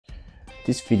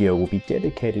This video will be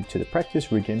dedicated to the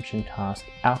practice redemption task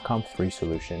outcome 3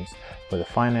 solutions for the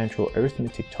financial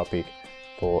arithmetic topic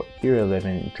for Year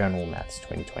 11 General Maths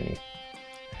 2020.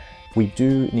 We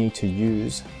do need to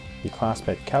use the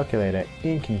ClassPad calculator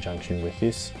in conjunction with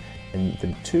this, and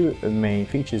the two main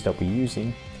features that we're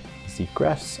using is the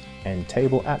Graphs and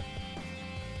Table app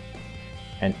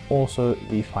and also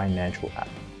the Financial app.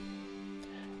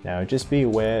 Now just be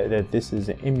aware that this is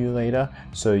an emulator,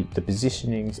 so the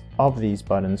positionings of these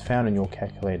buttons found in your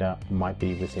calculator might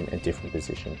be within a different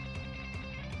position.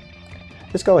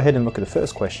 Let's go ahead and look at the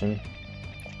first question.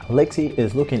 Lexi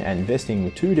is looking at investing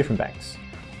with two different banks.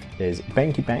 There's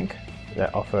Banky Bank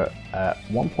that offer a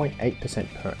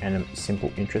 1.8% per annum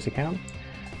simple interest account,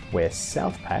 where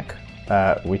Southpac,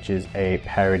 which is a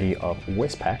parody of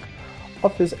Westpac,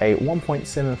 offers a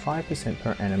 1.75%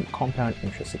 per annum compound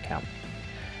interest account.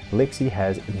 Lexi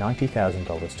has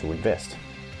 $90,000 to invest.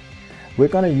 We're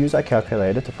going to use our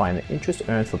calculator to find the interest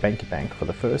earned for Banky Bank for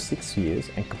the first 6 years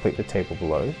and complete the table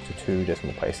below to 2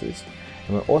 decimal places.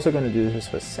 And we're also going to do this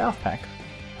for Southpac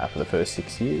for the first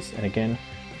 6 years, and again,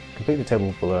 complete the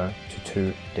table below to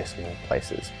 2 decimal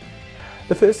places.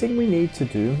 The first thing we need to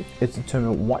do is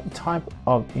determine what type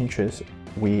of interest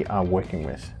we are working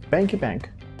with. Banky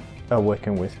Bank are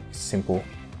working with simple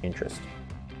interest.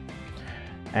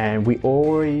 And we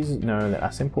always know that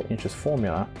our simple interest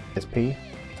formula is P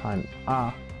times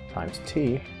R times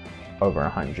T over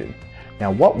 100.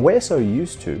 Now what we're so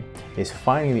used to is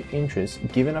finding the interest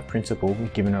given a principal,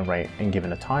 given a rate, and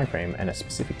given a time frame and a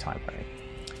specific time frame.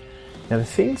 Now the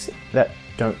things that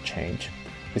don't change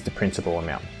is the principal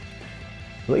amount.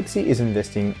 Lexi is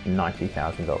investing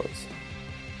 $90,000.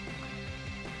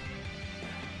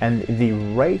 And the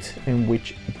rate in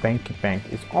which Banky Bank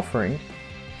is offering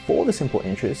for the simple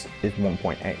interest is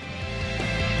 1.8.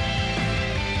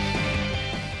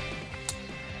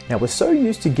 Now we're so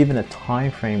used to giving a time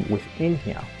frame within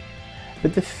here,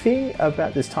 but the thing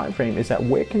about this time frame is that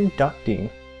we're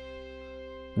conducting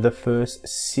the first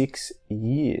 6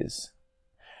 years.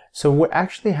 So we're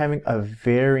actually having a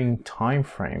varying time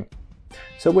frame.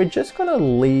 So we're just going to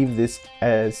leave this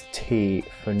as T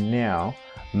for now,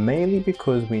 mainly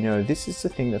because we know this is the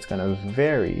thing that's going to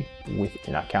vary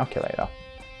within our calculator.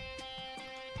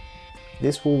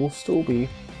 This will still be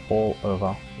all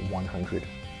over 100.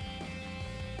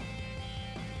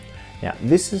 Now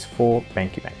this is for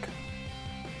Banky Bank.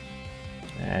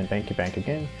 And Banky Bank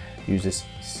again uses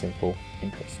simple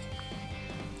interest.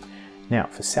 Now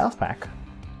for Southpac,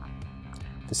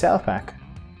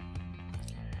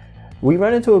 we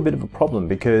run into a bit of a problem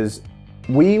because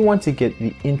we want to get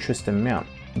the interest amount,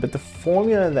 but the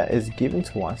formula that is given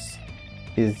to us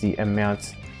is the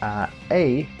amount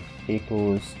A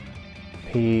equals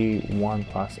P1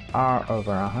 plus R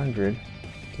over 100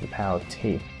 to the power of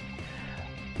T.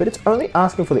 But it's only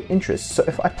asking for the interest, so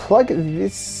if I plug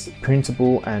this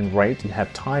principal and rate and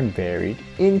have time varied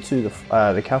into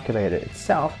the calculator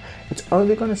itself, it's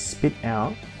only going to spit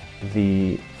out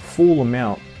the full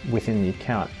amount within the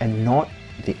account and not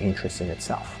the interest in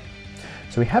itself.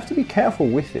 So we have to be careful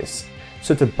with this.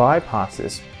 So to bypass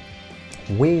this,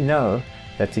 we know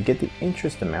that to get the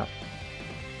interest amount,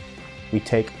 we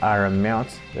take our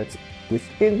amount that's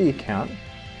within the account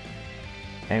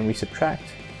and we subtract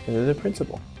the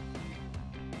principal.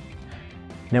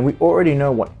 Now we already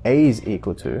know what A is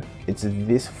equal to. It's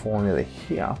this formula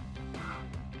here.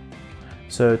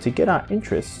 So to get our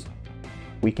interest,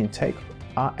 we can take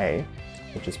our A,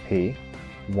 which is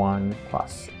P1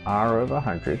 plus R over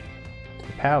 100 to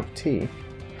the power of T,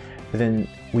 but then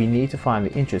we need to find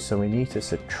the interest, so we need to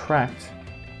subtract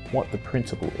what the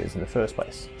principal is in the first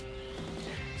place.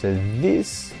 So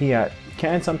this here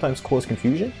can sometimes cause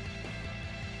confusion.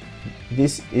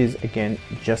 This is again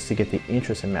just to get the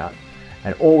interest amount,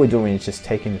 and all we're doing is just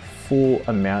taking the full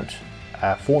amount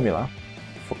formula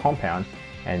for compound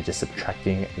and just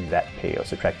subtracting that P, or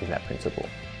subtracting that principal.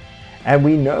 And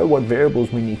we know what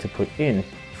variables we need to put in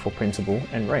for principal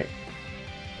and rate.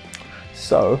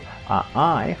 So our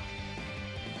I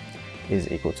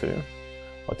is equal to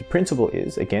what the principal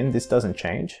is. Again, this doesn't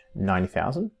change,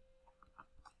 90,000.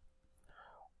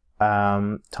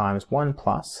 Times 1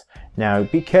 plus. Now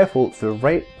be careful, the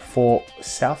rate for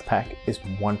Southpac is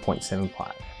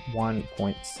 1.75.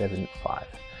 1.75.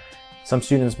 Some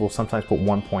students will sometimes put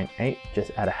 1.8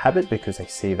 just out of habit because they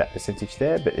see that percentage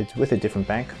there, but it's with a different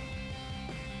bank.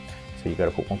 So you got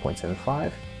to put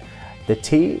 1.75. The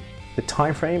T, the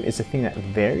time frame, is the thing that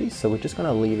varies, so we're just going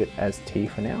to leave it as T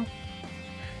for now.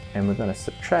 And we're going to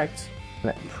subtract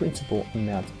that principal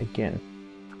amount again.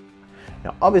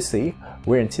 Now obviously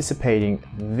we're anticipating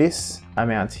this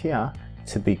amount here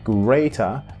to be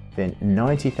greater then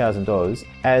 $90,000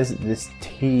 as this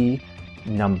T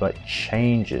number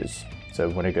changes. So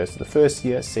when it goes to the first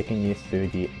year, second year,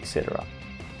 third year, etc.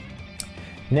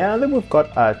 Now that we've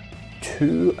got our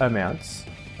two amounts,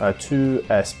 two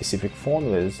specific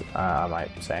formulas, I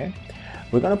might say,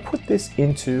 we're going to put this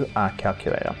into our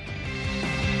calculator.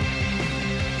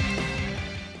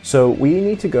 So we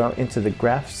need to go into the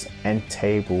Graphs and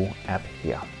Table app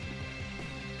here.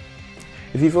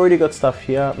 If you've already got stuff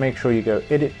here, make sure you go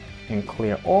Edit and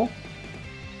Clear All.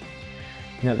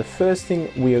 Now the first thing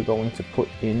we are going to put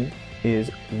in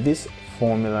is this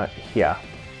formula here.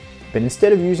 But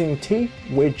instead of using T,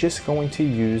 we're just going to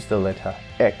use the letter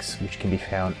X, which can be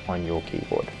found on your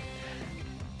keyboard.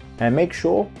 And make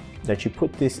sure that you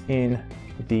put this in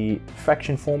the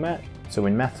fraction format. So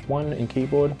in Math 1 in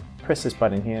keyboard, press this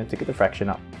button here to get the fraction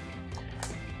up.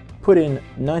 Put in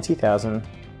 90,000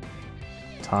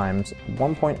 times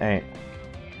 1.8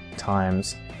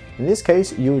 times, in this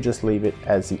case, you'll just leave it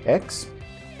as the X,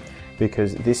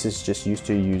 because this is just used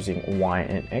to using Y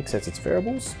and X as its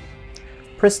variables.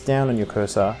 Press down on your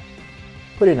cursor,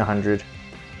 put in 100,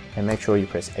 and make sure you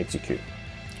press execute.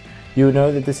 You'll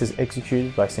know that this is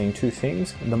executed by seeing two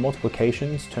things: the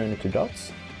multiplications turn into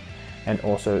dots, and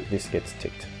also this gets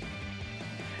ticked.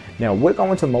 Now we're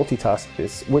going to multitask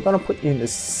this. We're going to put in the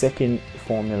second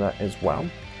formula as well.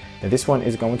 Now this one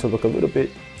is going to look a little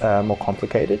bit more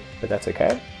complicated, but that's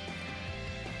okay.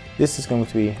 This is going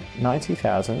to be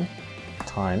 90,000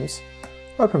 times,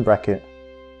 open bracket,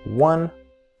 1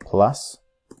 plus,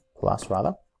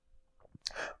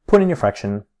 put in your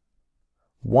fraction,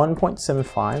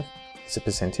 1.75 is a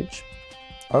percentage,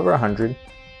 over 100,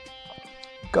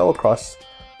 go across,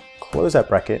 close that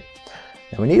bracket.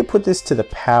 Now we need to put this to the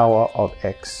power of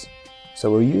X.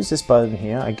 So we'll use this button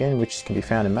here, again, which can be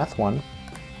found in Math 1,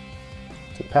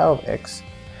 to the power of X.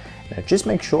 Now just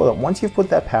make sure that once you've put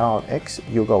that power of X,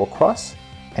 you'll go across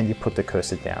and you put the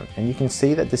cursor down. And you can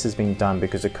see that this has been done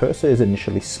because the cursor is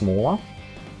initially smaller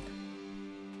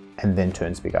and then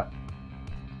turns bigger.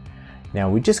 Now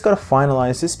we just got to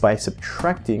finalize this by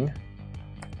subtracting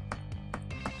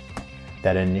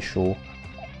that initial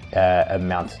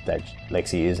amount that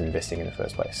Lexi is investing in the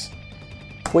first place.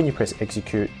 When you press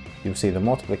execute, you'll see the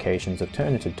multiplications have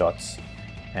turned into dots,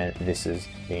 and this is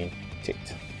being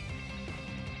ticked.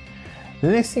 The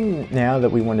next thing now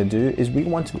that we want to do is we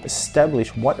want to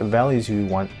establish what values we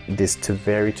want this to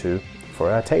vary to for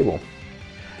our table.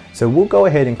 So we'll go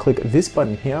ahead and click this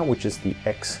button here, which is the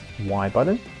XY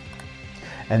button.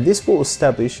 And this will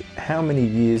establish how many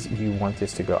years you want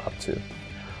this to go up to.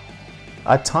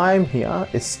 Our time here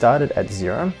is started at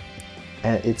 0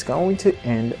 and it's going to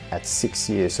end at 6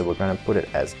 years. So we're going to put it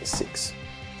as 6.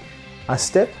 Our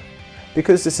step,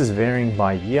 because this is varying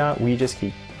by year, we just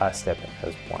keep our step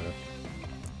as 1.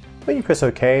 When you press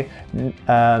OK,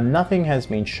 nothing has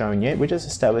been shown yet. We're just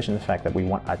establishing the fact that we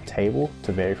want our table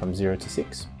to vary from 0 to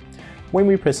 6. When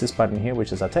we press this button here,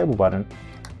 which is our table button,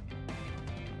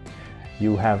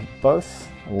 you have both,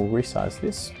 we'll resize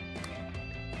this,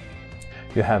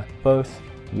 you have both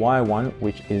Y1,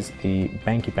 which is the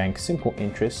Banky Bank simple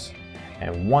interest,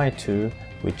 and Y2,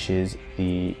 which is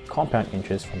the compound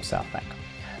interest from Southbank.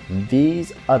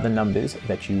 These are the numbers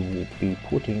that you will be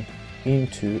putting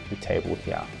into the table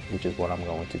here, which is what I'm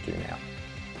going to do now.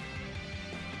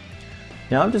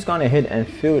 Now I've just gone ahead and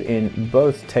filled in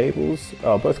both tables,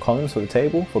 both columns for the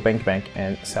table for Banky Bank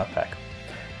and Southbank.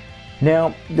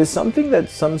 Now, there's something that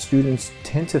some students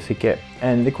tend to forget,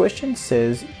 and the question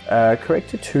says correct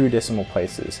to 2 decimal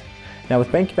places. Now with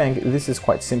Banky Bank, this is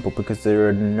quite simple because there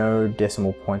are no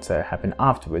decimal points that happen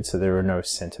afterwards, so there are no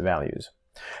center values.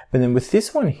 But then with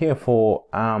this one here for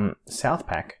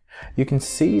Southbank, you can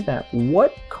see that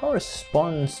what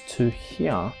corresponds to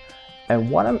here and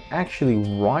what I'm actually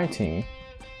writing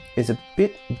is a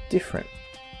bit different.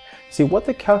 See, what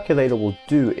the calculator will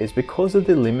do is, because of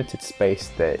the limited space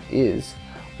there is,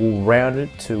 we'll round it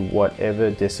to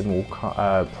whatever decimal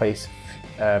place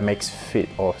makes fit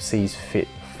or sees fit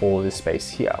for the space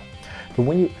here. But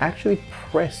when you actually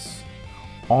press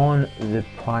on the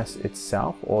price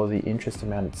itself or the interest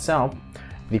amount itself,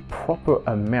 the proper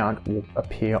amount will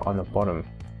appear on the bottom.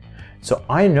 So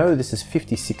I know this is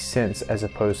 56 cents as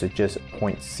opposed to just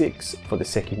 0.6 for the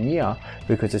second year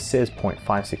because it says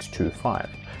 0.5625.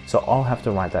 So I'll have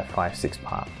to write that 56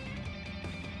 part.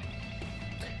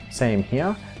 Same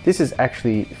here. This is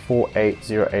actually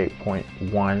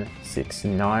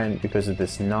 4808.169. Because of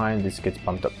this 9, this gets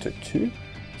bumped up to 2.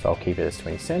 So I'll keep it as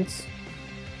 20 cents,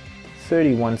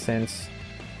 31 cents,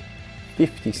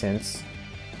 50 cents,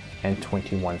 and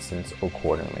 21 cents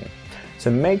accordingly.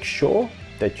 So make sure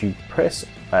that you press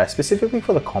specifically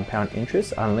for the compound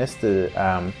interest, unless the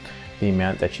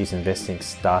amount that she's investing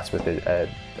starts with a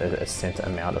cent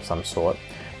amount of some sort.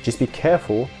 Just be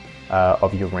careful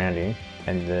of your rounding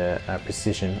and the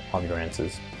precision of your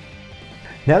answers.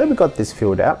 Now that we've got this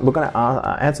filled out, we're going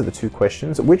to answer the two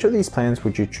questions. Which of these plans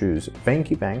would you choose,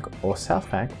 Vanke Bank or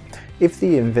Southpac, if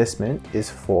the investment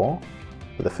is for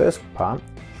the first part,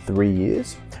 3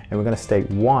 years, and we're going to state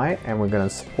why, and we're going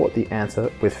to support the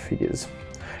answer with figures.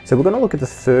 So we're going to look at the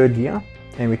third year,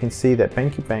 and we can see that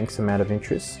Vanke Bank's amount of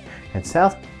interest and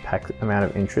Southpac's amount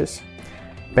of interest,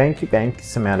 Vanke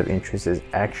Bank's amount of interest is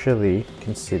actually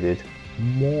considered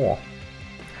more.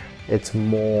 It's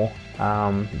more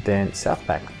than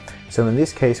Southpac. So in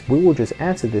this case, we will just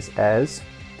answer this as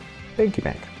Vanke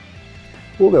Bank.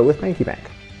 We'll go with Vanke Bank.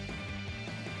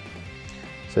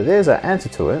 So there's our answer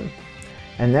to it.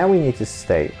 And now we need to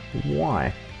state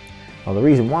why. Well, the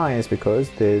reason why is because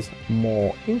there's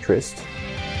more interest.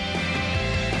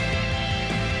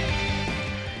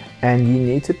 And you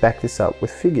need to back this up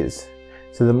with figures.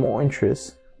 So the more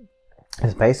interest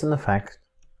is based on the fact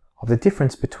of the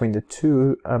difference between the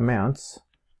two amounts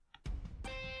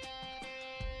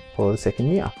for the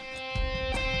second year.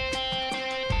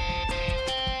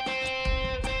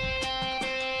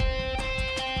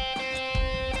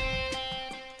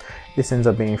 This ends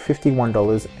up being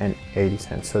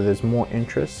 $51.80. So there's more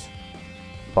interest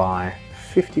by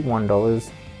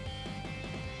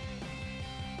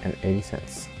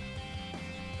 $51.80.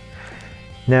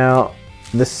 Now,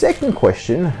 the second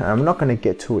question, I'm not going to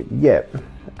get to it yet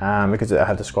because I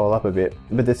have to scroll up a bit,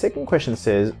 but the second question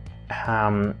says,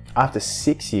 after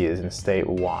 6 years, and state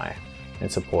why,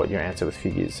 and support your answer with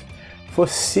figures. For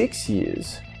 6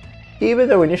 years, even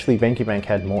though initially Vanke Bank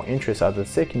had more interest after the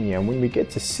second year, when we get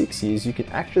to 6 years, you can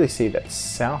actually see that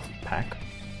Southpac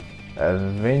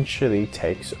eventually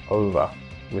takes over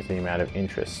with the amount of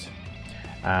interest.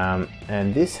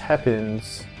 And this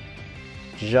happens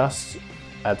just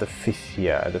at the 5th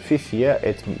year. At the 5th year,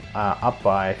 it's up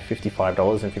by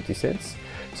 $55.50.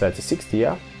 So at the 6th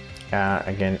year,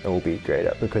 again, it will be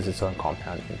greater because it's on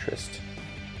compound interest.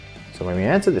 So when we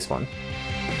answer this one,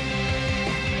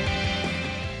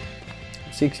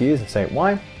 6 years and say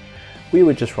why, we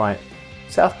would just write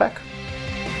Southpac.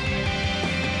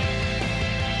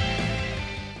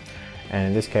 And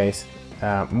in this case,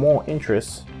 more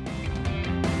interest.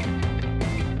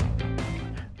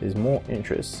 There's more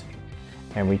interest.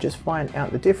 And we just find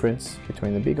out the difference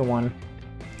between the bigger one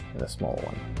and the smaller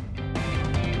one.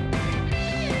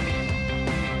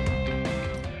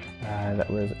 That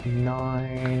was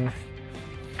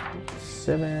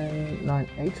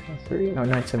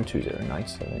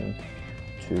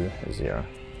 9720.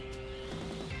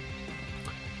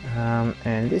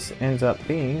 And this ends up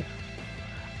being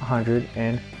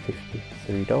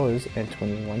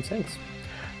 $153.21.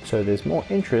 So there's more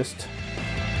interest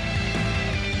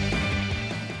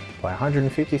by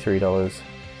 $153.21.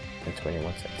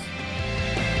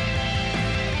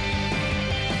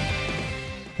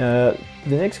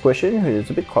 The next question,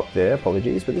 it's a bit cropped there,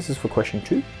 apologies, but this is for question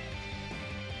 2.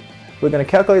 We're going to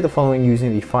calculate the following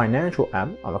using the financial app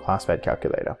on the ClassPad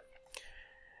calculator.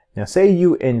 Now say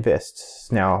you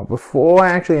invest. Now before I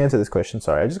actually answer this question,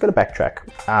 sorry, I just got to backtrack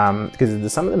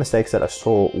because some of the mistakes that I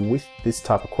saw with this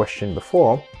type of question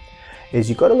before is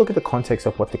you got to look at the context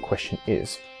of what the question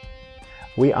is.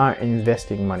 We are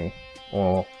investing money,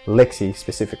 or Lexi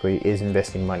specifically is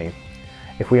investing money.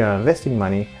 If we are investing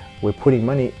money, we're putting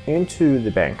money into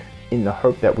the bank in the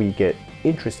hope that we get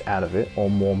interest out of it or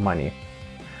more money.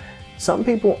 Some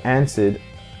people answered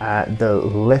the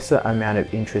lesser amount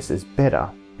of interest is better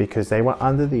because they were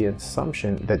under the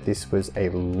assumption that this was a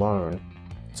loan.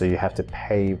 So you have to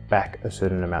pay back a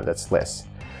certain amount that's less.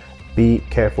 Be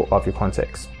careful of your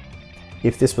context.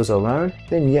 If this was a loan,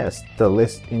 then yes, the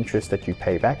less interest that you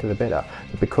pay back, the better.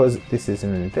 But because this is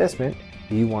an investment,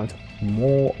 you want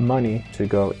more money to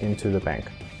go into the bank.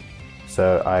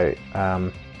 So I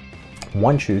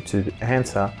want you to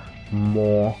answer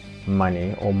more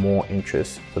money or more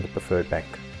interest for the preferred bank,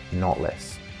 not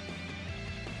less.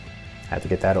 I had to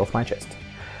get that off my chest.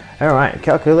 All right,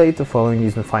 calculate the following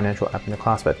using the financial app in the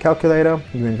ClassPad calculator.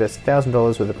 You invest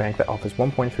 $1,000 with a bank that offers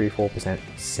 1.34%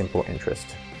 simple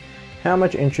interest. How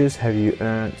much interest have you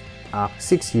earned after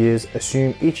 6 years?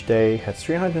 Assume each day has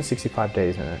 365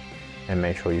 days in it and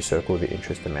make sure you circle the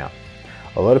interest amount.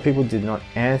 A lot of people did not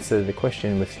answer the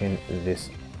question within this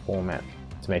format.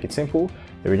 To make it simple,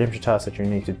 the redemption task that you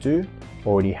need to do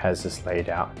already has this laid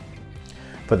out.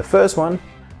 For the first one,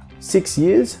 6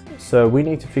 years, so we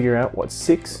need to figure out what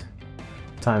 6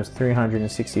 times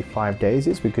 365 days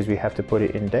is because we have to put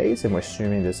it in days and we're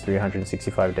assuming there's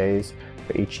 365 days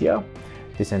for each year,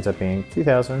 this ends up being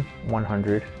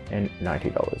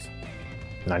 $2,190.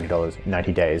 $90,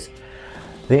 90 days.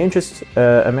 The interest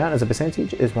amount as a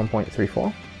percentage is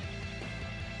 1.34.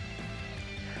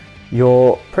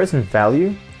 Your present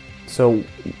value, so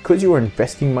because you are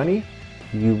investing money,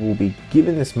 you will be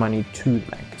given this money to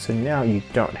the bank. So now you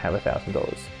don't have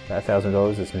 $1,000. That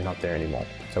 $1,000 is not there anymore.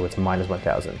 So it's minus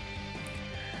 1,000.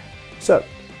 So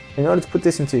in order to put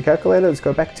this into your calculator, let's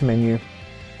go back to menu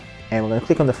and we're going to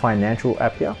click on the financial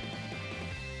app here.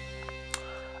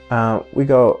 We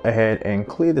go ahead and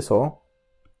clear this all.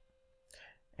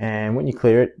 And when you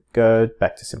clear it, go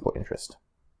back to simple interest.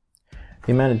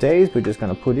 The amount of days we're just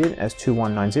going to put in as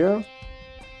 2190.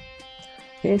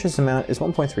 The interest amount is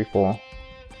 1.34.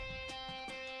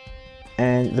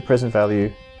 And the present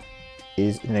value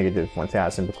is negative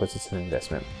 1,000 because it's an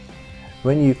investment.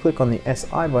 When you click on the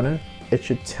SI button, it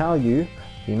should tell you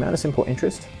the amount of simple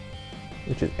interest,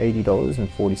 which is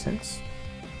 $80.40.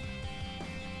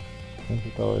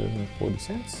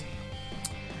 $80.40.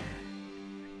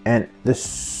 And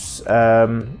this,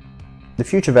 the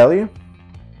future value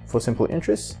for simple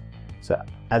interest. So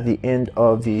at the end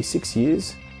of the 6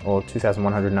 years or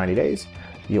 2,190 days,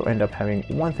 you'll end up having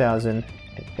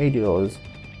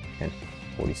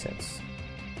 $1,080.40.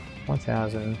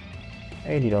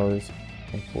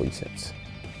 $1,080.40.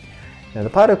 Now the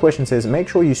part of the question says, make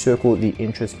sure you circle the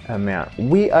interest amount.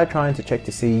 We are trying to check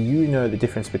to see you know the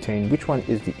difference between which one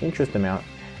is the interest amount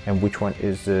and which one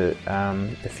is the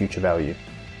future value.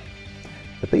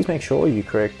 So please make sure you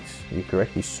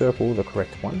correctly circle the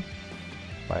correct one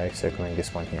by circling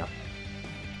this one here,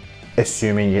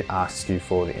 assuming it asks you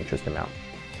for the interest amount.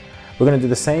 We're going to do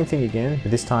the same thing again,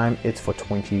 but this time it's for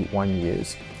 21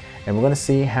 years. And we're going to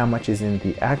see how much is in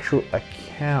the actual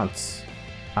accounts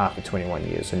after 21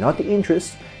 years. So not the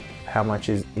interest, how much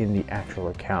is in the actual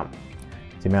account.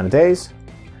 The amount of days,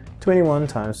 21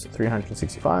 times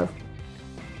 365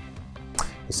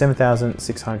 is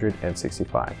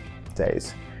 7,665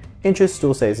 days. Interest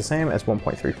still stays the same as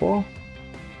 1.34.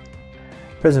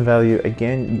 Present value,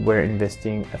 again, we're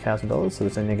investing $1,000, so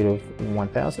it's a negative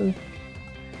 1,000.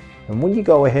 And when you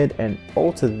go ahead and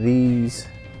alter these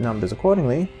numbers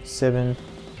accordingly,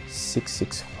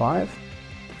 7,665,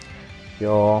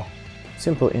 your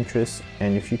simple interest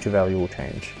and your future value will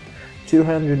change.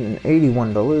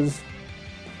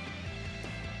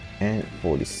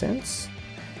 $281.40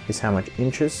 is how much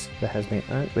interest that has been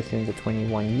earned within the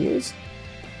 21 years.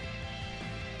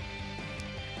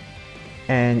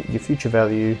 And your future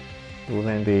value will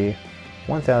then be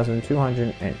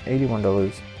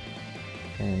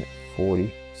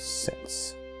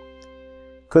 $1,281.40.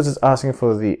 Because it's asking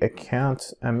for the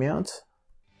account amount,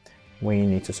 we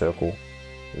need to circle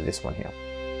this one here.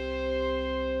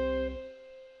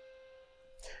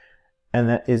 And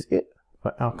that is it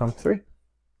for outcome 3.